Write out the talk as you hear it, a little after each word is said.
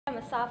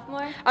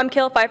sophomore. I'm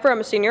Kayla Pfeiffer,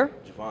 I'm a senior.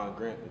 Javon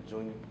Grant, a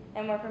junior.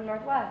 And we're from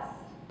Northwest.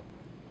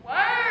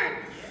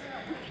 Words!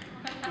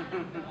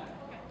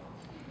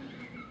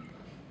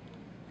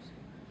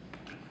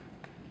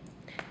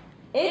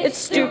 It's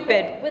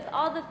stupid. With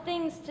all the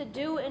things to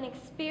do and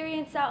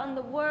experience out in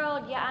the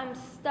world, yeah, I'm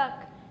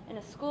stuck in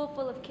a school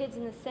full of kids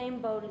in the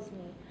same boat as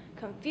me.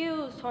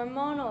 Confused,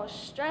 hormonal,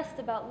 stressed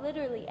about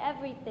literally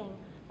everything.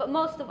 But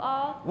most of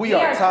all, We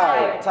are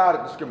tired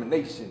of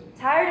discrimination.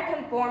 Tired of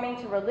conforming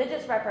to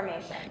religious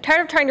reformation.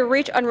 Tired of trying to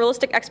reach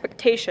unrealistic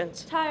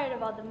expectations. tired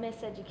of all the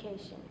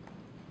miseducation.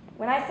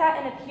 When I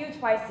sat in a pew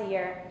twice a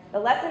year, the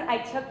lesson I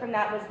took from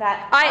that was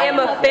that I am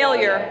a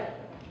failure.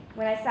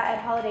 When I sat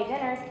at holiday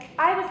dinners,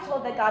 I was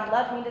told that God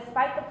loved me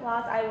despite the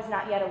flaws I was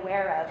not yet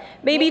aware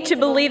of. Maybe to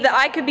believe that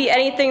I could be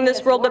anything in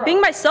this world, but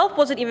being myself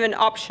wasn't even an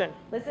option.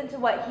 Listen to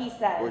what he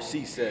says. Or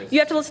she says. You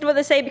have to listen to what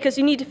they say because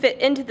you need to fit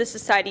into this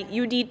society.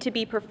 You need to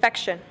be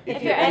perfection.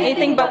 If you're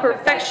anything but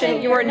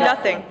perfection, you are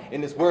nothing.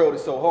 In this world,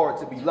 it's so hard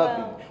to be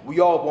loving. We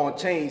all want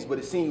change, but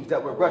it seems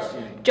that we're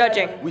rushing.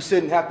 Judging. We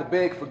shouldn't have to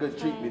beg for good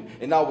treatment,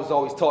 and I was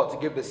always taught to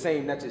give the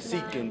same that you're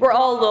seeking. We're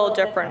all a little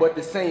different. But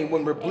the same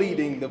when we're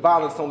bleeding, the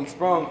violence only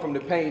sprung from the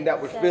pain that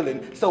we're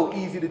feeling. So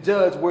easy to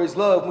judge where's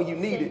love when you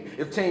need it.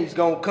 If change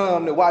gonna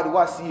come, then why do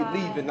I see it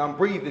leaving? I'm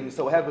breathing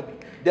so heavily.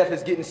 Death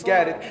is getting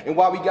scattered, and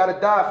why we gotta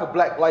die for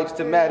black lives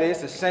to matter,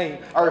 it's a shame.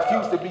 I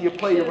refuse to be a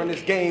player in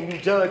this game. You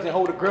judge and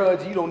hold a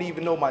grudge, you don't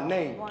even know my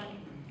name.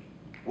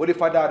 What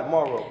if I die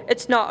tomorrow?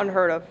 It's not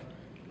unheard of.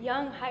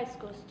 Young high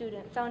school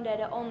student found dead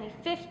at only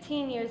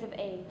 15 years of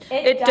age.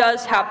 It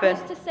does happen.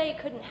 Who's to say it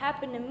couldn't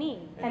happen to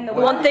me? And the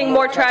One thing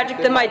more tragic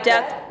than my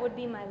death Would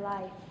be my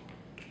life.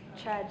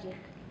 Tragic.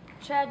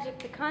 Tragic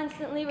to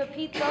constantly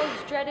repeat those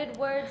dreaded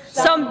words.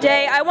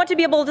 someday I want to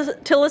be able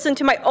to listen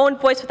to my own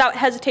voice without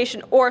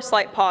hesitation or a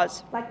slight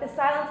pause. Like the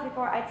silence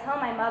before I tell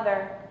my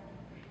mother,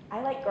 I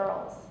like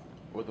girls.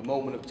 Or the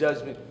moment of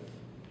judgment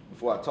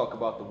before I talk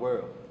about the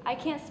world. I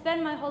can't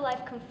spend my whole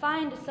life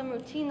confined to some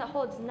routine that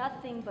holds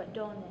nothing but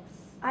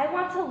dullness. I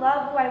want to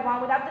love who I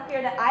want without the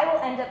fear that I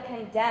will end up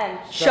condemned.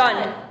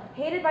 Shunned.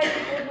 Hated by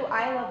people who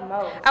I love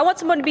most. I want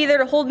someone to be there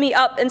to hold me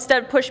up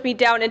instead of push me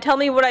down and tell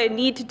me what I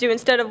need to do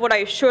instead of what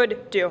I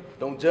should do.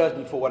 Don't judge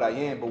me for what I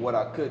am, but what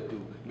I could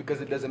do.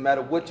 Because it doesn't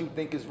matter what you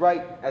think is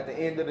right, at the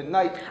end of the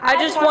night, I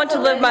just want to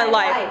live my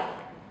life.